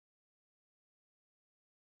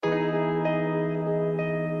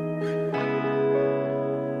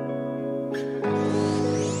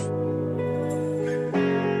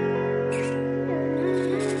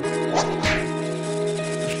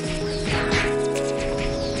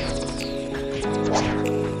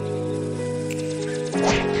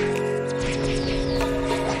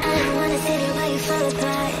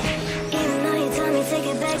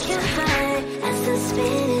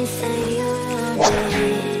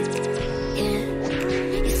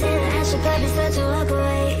start to walk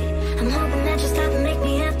away. I'm hoping that you stop and make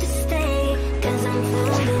me have to stay, 'cause I'm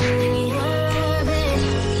floating in your orbit.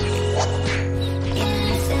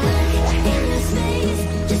 Yeah, I'm stuck in the space,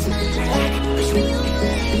 just my luck. Push me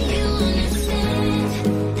away, you understand.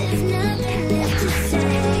 There's nothing left to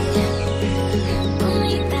say. Pull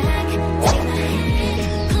me back, take my hand,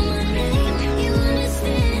 call my name. You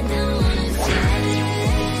understand, I wanna stay.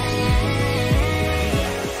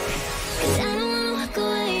 'Cause I don't wanna walk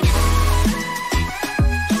away.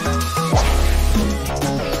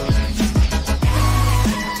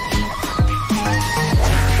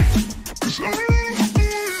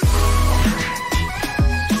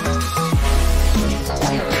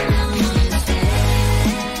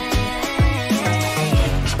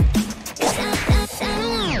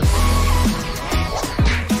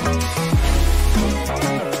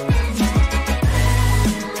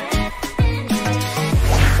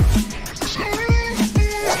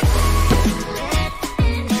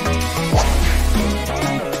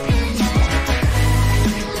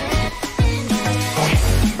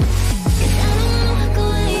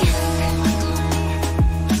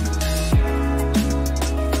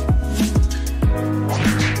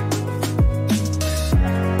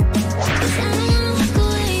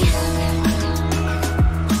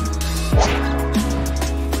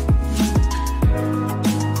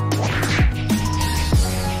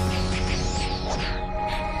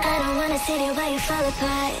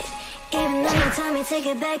 Even though you told me to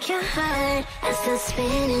get back your heart, I still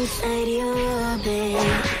spin inside your orbit.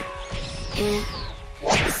 Yeah.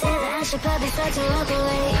 You said that I should probably start to walk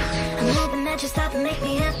away. I'm hoping that you stop and make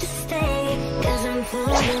me have to stay, 'cause I'm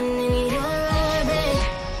floating in your orbit.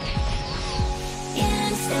 Yeah,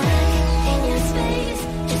 I'm stuck in your space,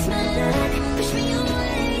 just my luck. Push me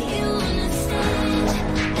away, you understand.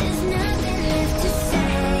 There's nothing left to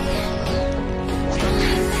say. Pull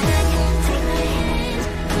me back, take my hand,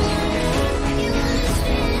 call my name. You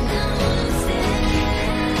understand, I wanna stay.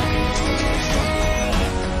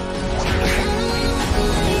 'Cause I don't wanna walk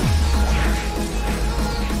away.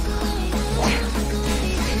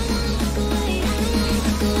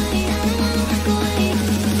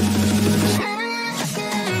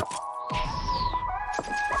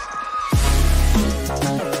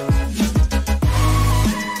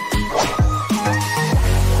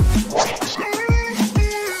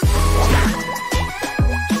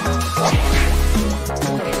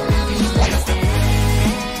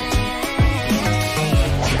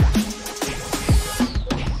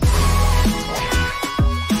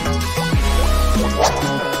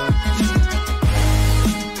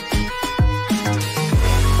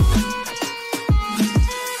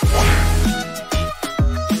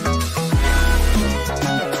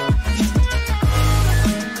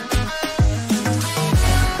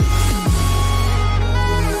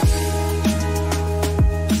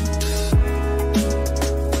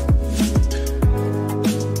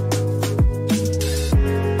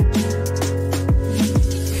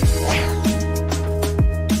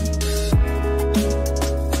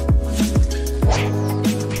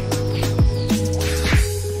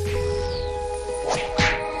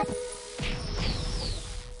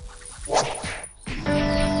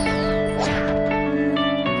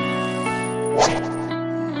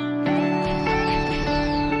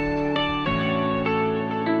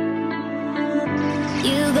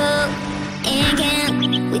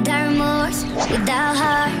 Without remorse, without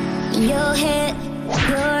heart. In your head,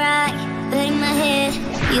 you're right, but in my head,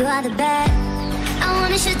 you are the bad. I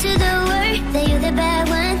wanna show to the world that you're the bad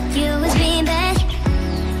one. You was being bad.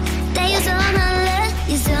 That use all my love,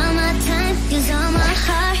 use all my time, use all my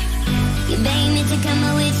heart. You begged me to come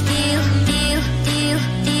up with you.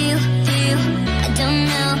 I don't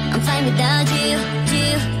know, I'm fine without you.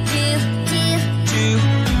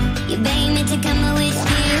 You begged me to come up with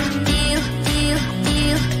you.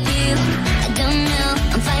 I don't know,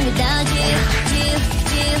 I'm fine without you.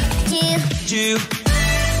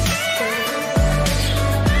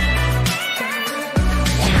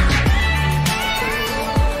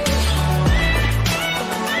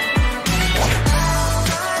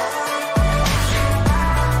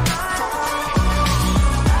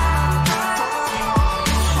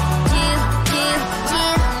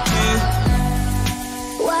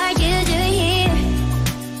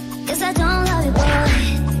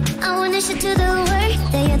 To the world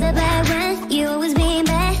that you're the bad one, you always being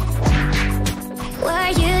bad. What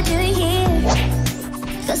are you doing here?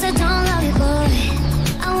 'Cause I don't love you, boy.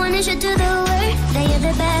 I wanna show to the world that you're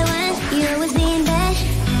the bad one, you always being bad.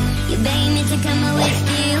 You begged me to come up with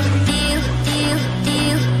you.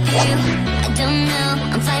 I don't know,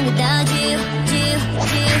 I'm fine without you.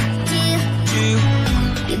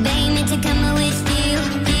 You begged me to come up with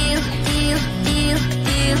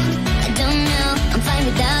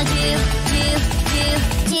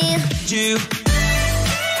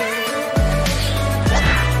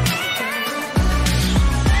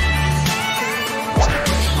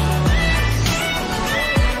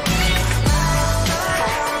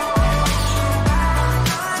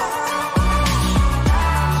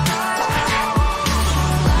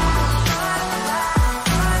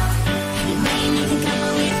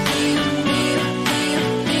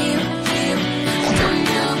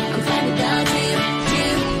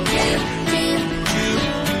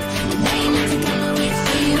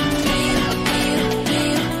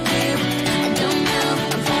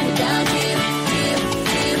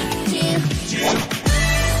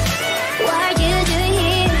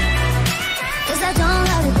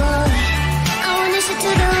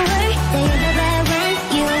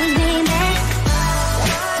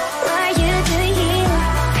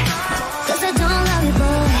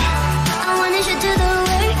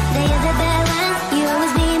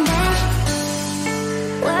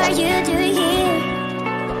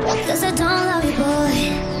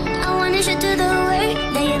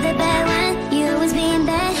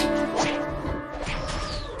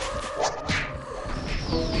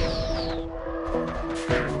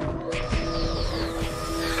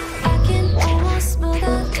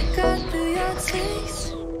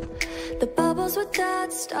knows what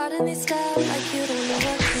that's starting me style like you don't know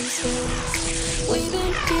what comes next. We've been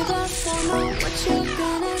here before, know what you're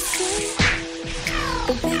gonna say.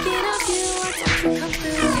 But thinking of you, I don't you come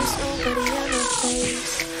through. There's nobody in my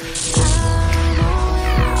place. I'm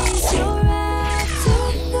always your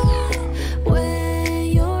afterthought when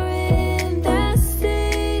you're in that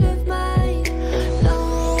state of mind.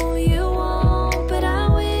 No, you won't, but I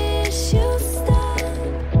wish you'd stop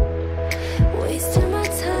wasting my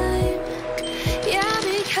time. Yeah,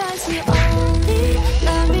 because you only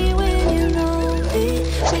love me when you're lonely.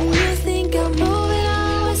 When you think I'm moving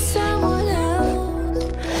on with someone else,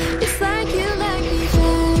 it's like you like me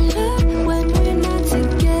better when we're not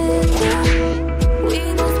together. We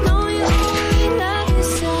both know you only love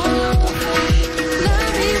yourself.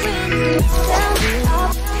 Love me when you're down,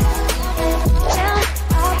 up, down,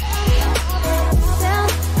 up, down, up, down,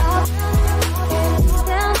 up,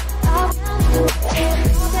 down, up,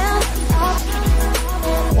 down, up,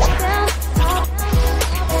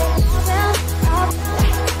 down, up,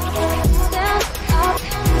 down, up.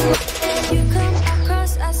 You come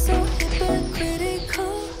across as so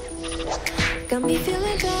hypocritical. Got me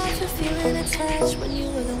feeling bad for feeling attached when you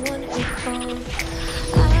were the one who called.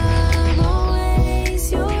 I'm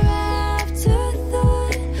always your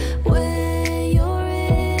afterthought when you're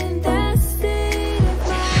in that state of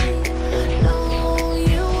mind. No,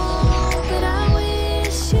 you won't, but I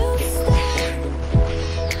wish you'd stop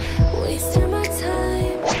wasting my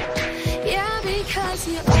time. Yeah, because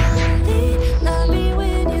you only love me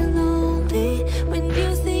when you're lonely. When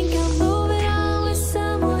you think I'm moving on with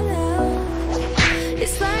someone else,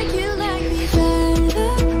 it's like you like me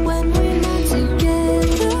better when we're not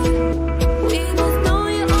together. We both know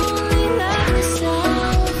you only love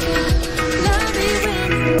yourself. Love me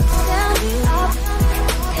when you're down, up,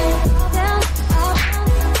 down, up,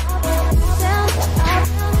 down, up,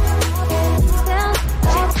 down, up, down,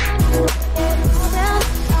 up, down,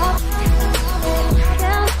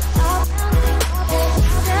 up,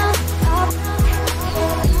 down, up,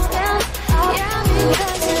 down, up. Yeah,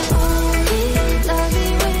 because you only love me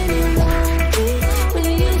when you're lonely. When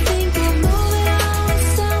you think I'm moving on with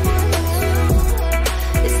someone else,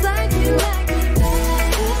 it's like you like me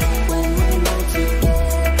better when we're not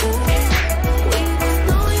together. We both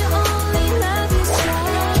know you only love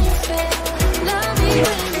yourself. Love me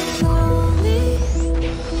when you're lonely.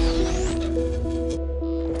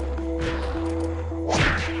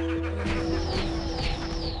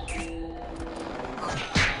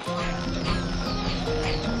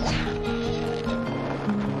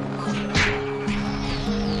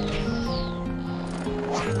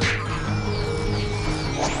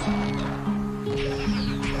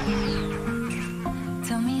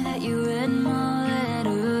 Tell me that you read my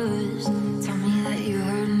letters. Tell me that you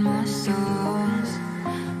heard my songs.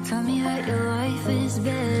 Tell me that your life is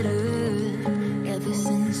better ever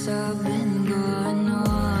since I've been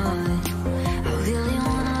gone. I really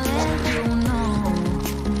wanna let you know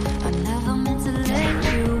I never meant to let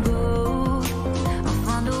you go. I'll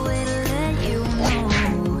find a way to let you know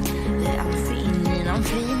that I'm feeling it.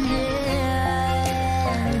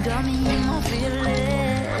 Got me in my feelings.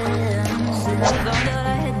 And I found out I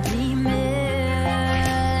had demons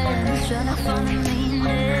trying to find the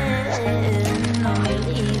meaning of me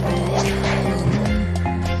leaving.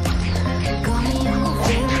 Got me in my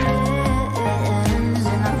feelings.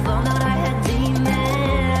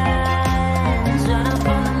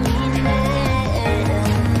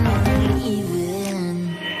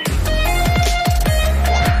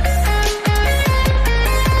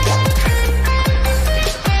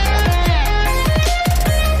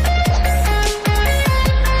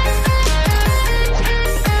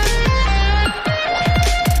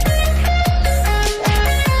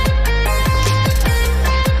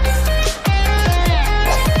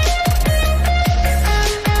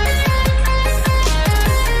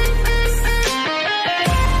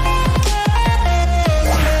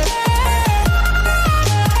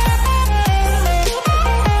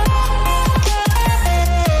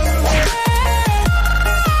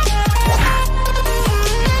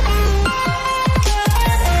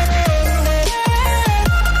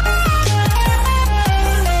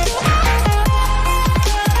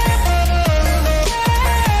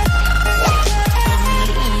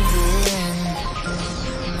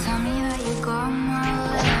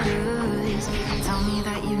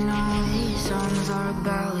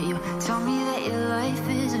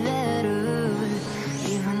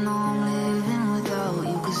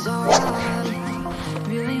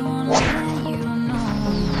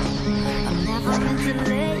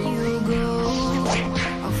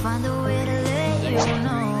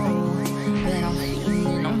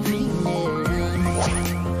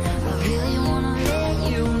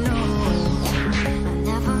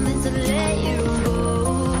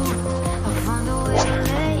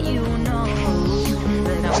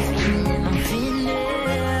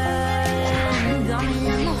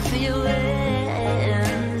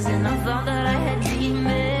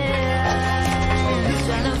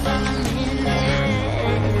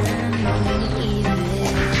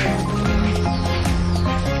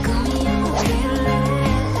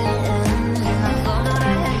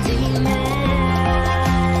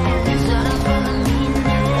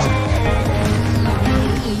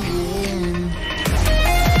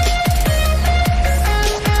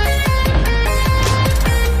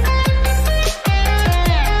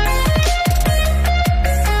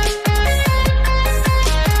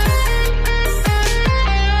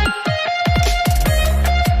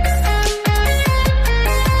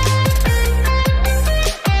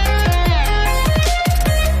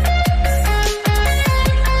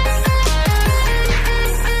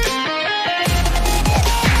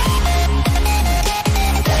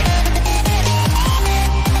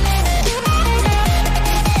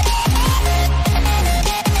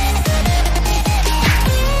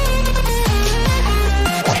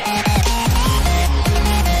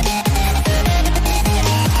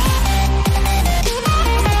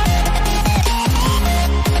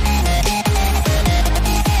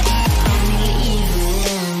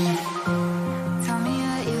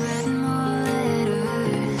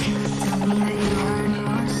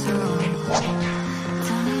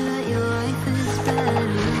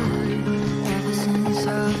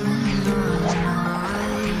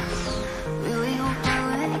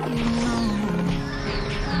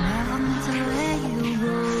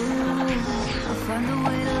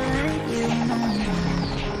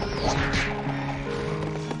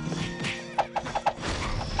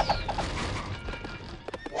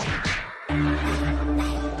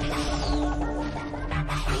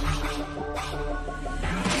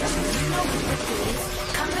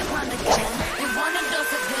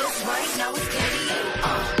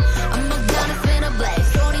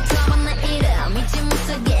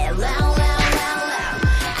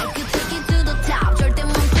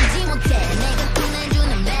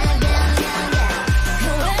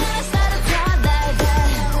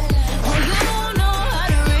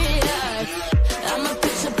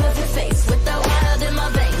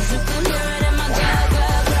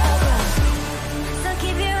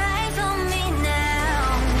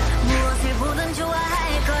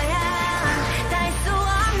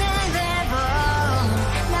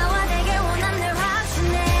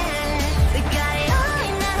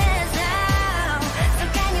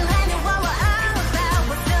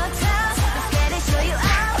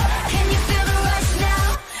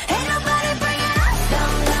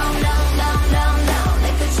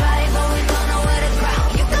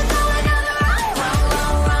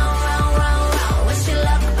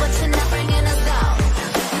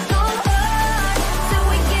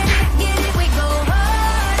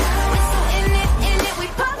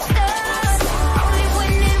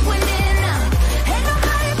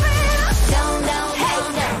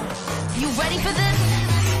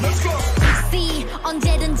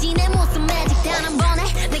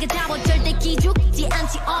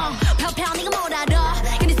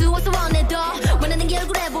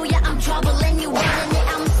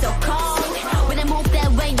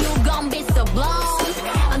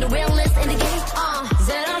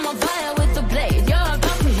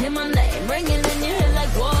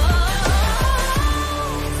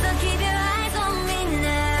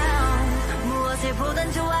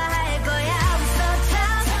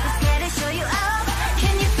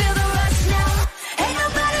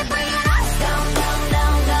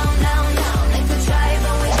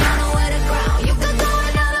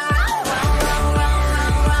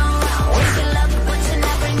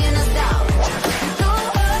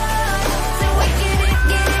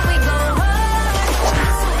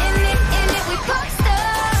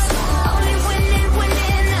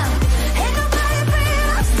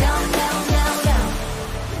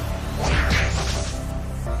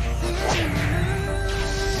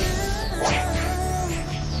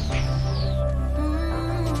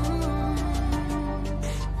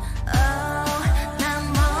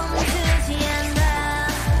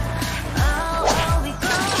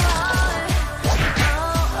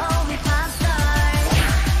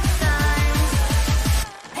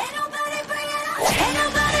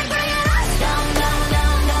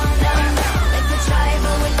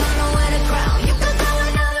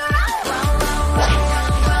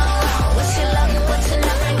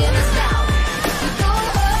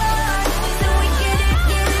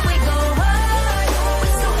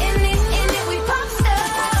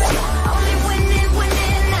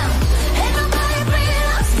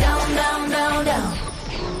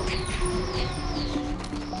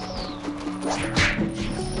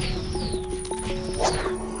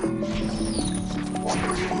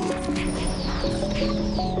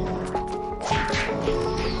 I'm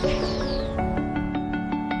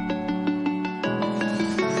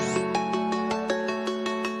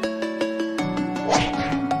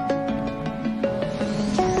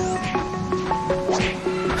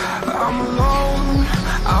alone,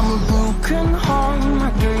 I'm a broken home.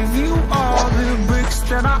 I gave you all the bricks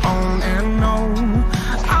that I own and know.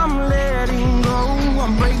 I'm letting go,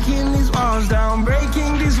 I'm breaking these walls down,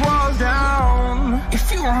 breaking these walls down.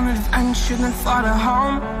 If you want adventure, then fly to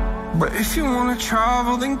home. But if you wanna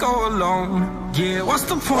travel, then go alone. Yeah, what's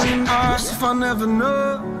the point in us if I never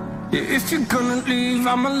know? Yeah, if you're gonna leave,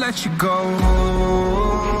 I'ma let you go.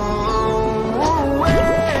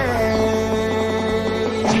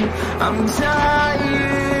 I'm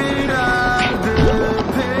tired of the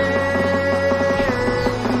pain.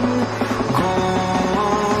 Go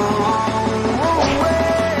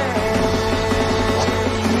away.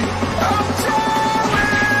 I'm tired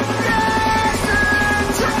of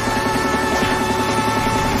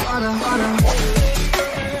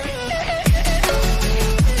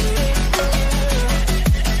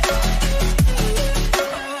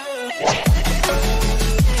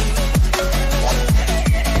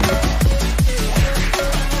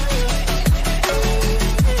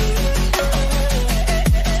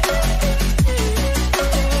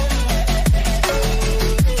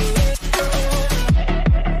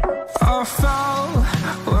I fell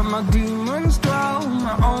where my demons dwell.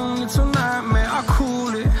 My own little nightmare, I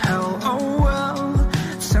call it hell. Oh well,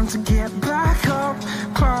 it's time to get back up.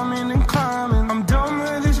 Climbing and climbing, I'm done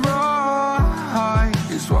with this ride,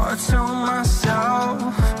 is what I tell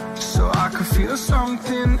myself, so I could feel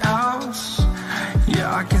something else.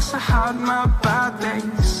 Yeah, I guess I had my bad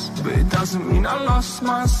days, but it doesn't mean I lost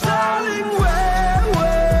my style. Darling, where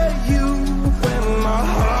were you when my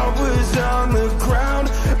heart was on the ground?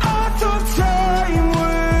 I thought time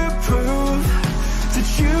would prove that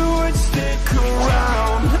you would stick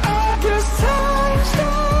around. I guess time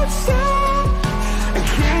stops down, a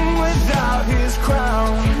king without his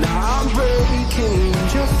crown. Now I'm breaking,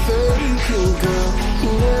 you're faking, girl.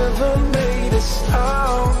 You never made a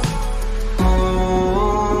sound.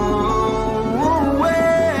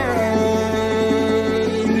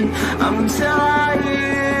 I'm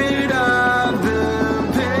tired of the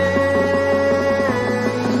pain.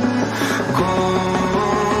 Go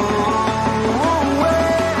away.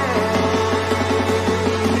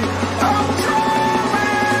 I'm tired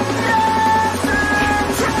of the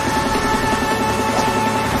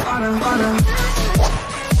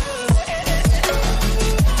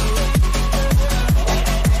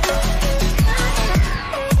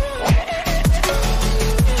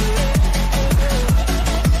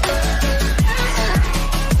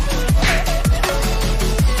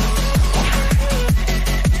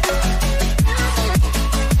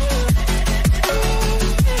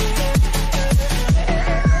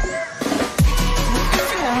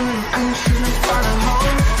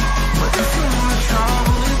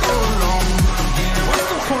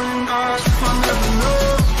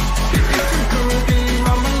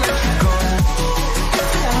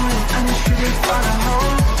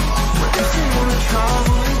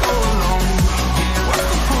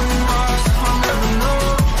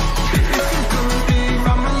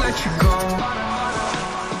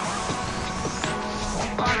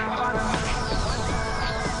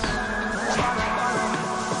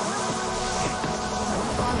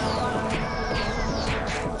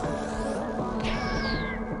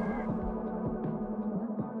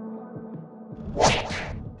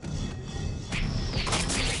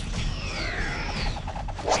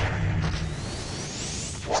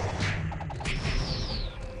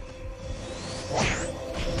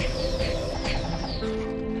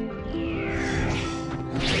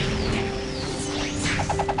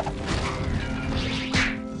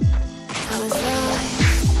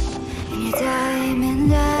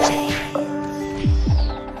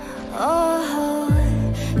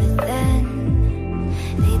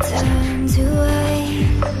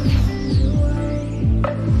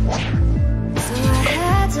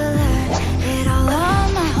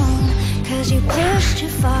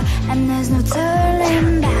and there's no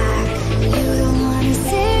turning back. You don't wanna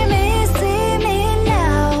see me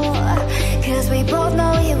now, 'cause we both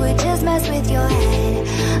know it would just mess with your head.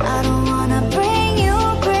 I don't wanna bring you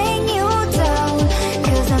down,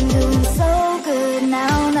 'cause I'm doing so good now.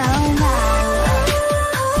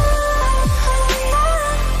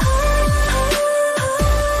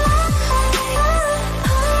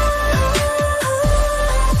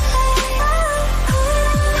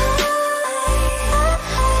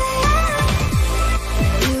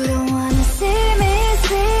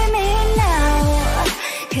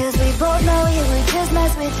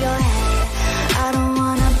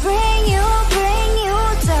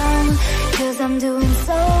 I'm doing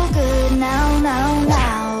so good now, now,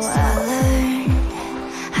 now. I learned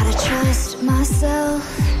how to trust myself.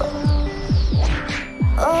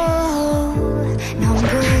 Oh, now I'm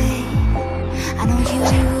good. I know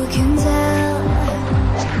you can tell.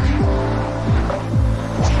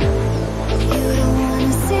 You don't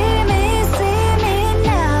wanna see me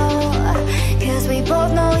now, 'cause we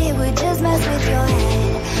both know it would just mess with your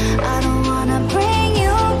head. I don't wanna bring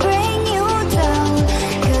you down,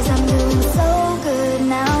 'cause I'm doing so good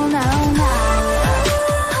now, now, now.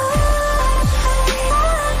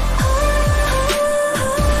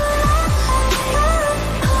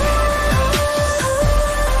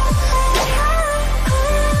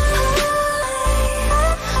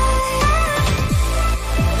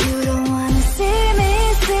 You don't wanna see me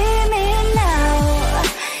now,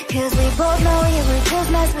 'cause we both know it would just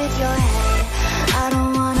mess with your head. I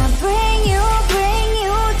don't wanna bring you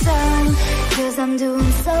down, 'cause I'm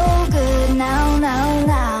doing so good now, now,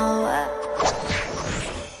 now.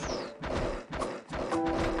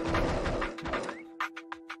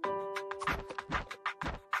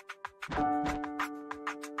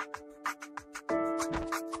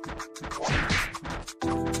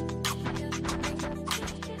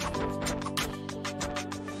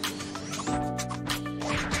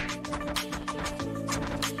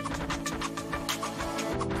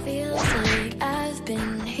 Feels like I've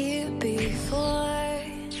been here before.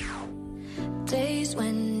 Days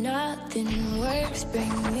when nothing works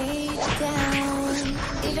bring me down.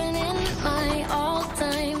 Even in my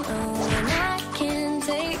all-time low, when I can't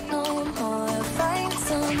take no more, find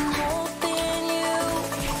some hope in you.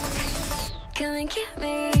 Come and get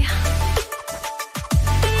me.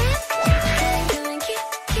 Come and get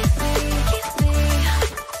me, get me.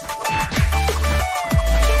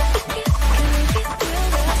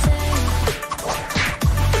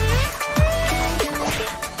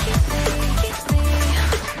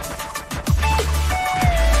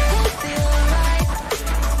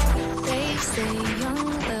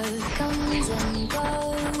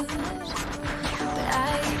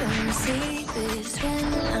 See this when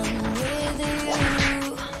I'm with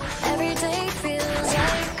you. Every day feels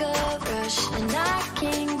like a rush, and I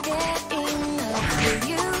can't get enough. With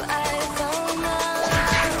you I found love.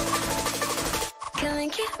 Come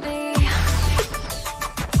and get me.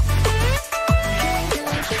 Come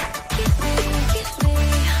and get me, get me.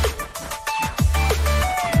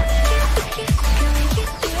 Come and get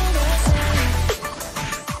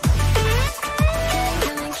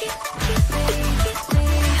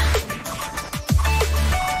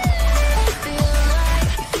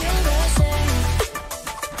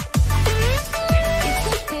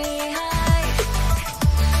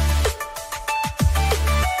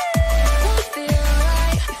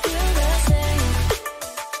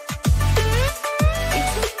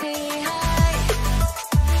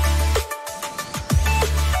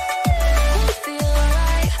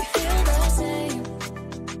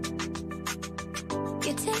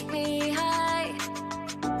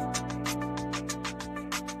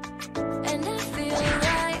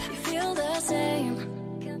feel the same.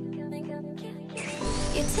 Come and get me, get me.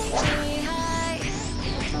 You take me high,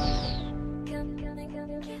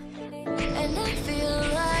 and I feel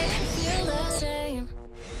like you feel the same.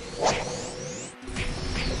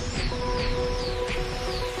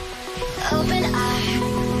 Open eye,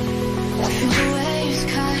 feel the waves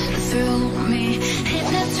cut through me,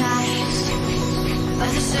 hypnotized by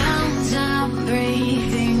the sounds I'm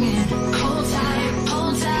breathing in. Hold tight,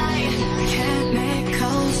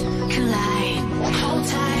 chemicals collide. Hold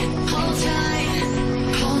tight, hold tight,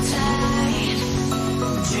 hold tight.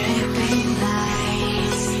 Dripping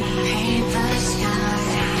lights paint the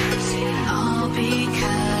skies, all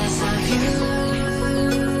because of you.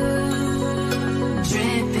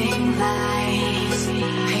 Dripping lights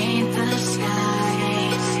paint the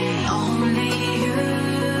skies, only you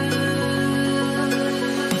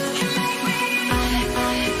can make me.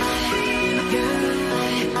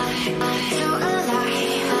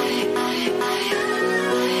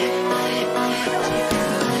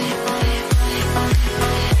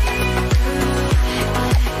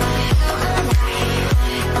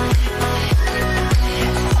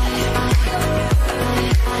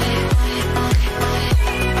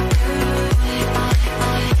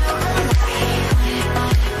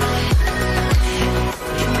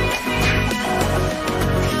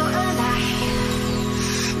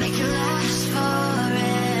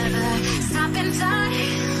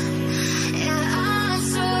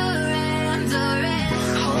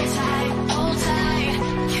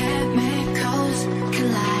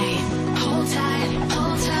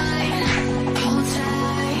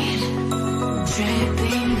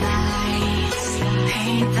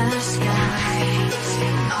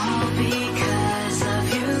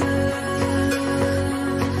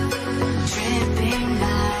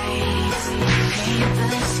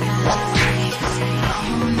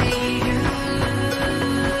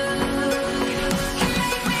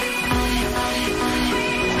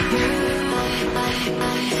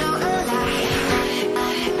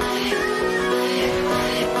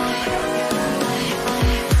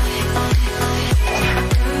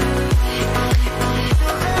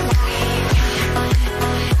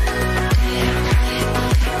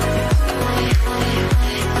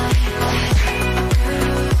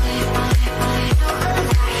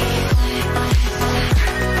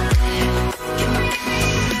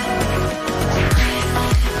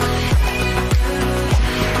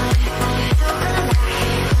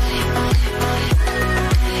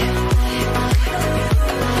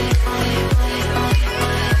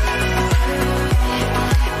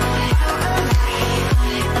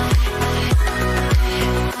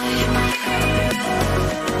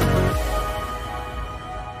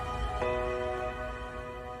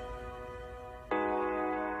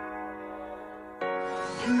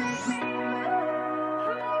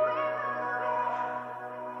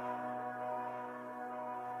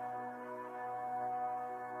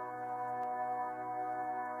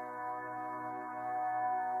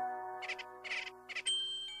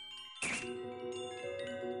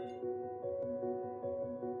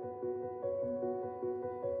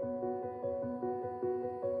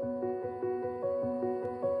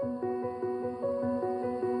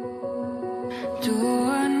 do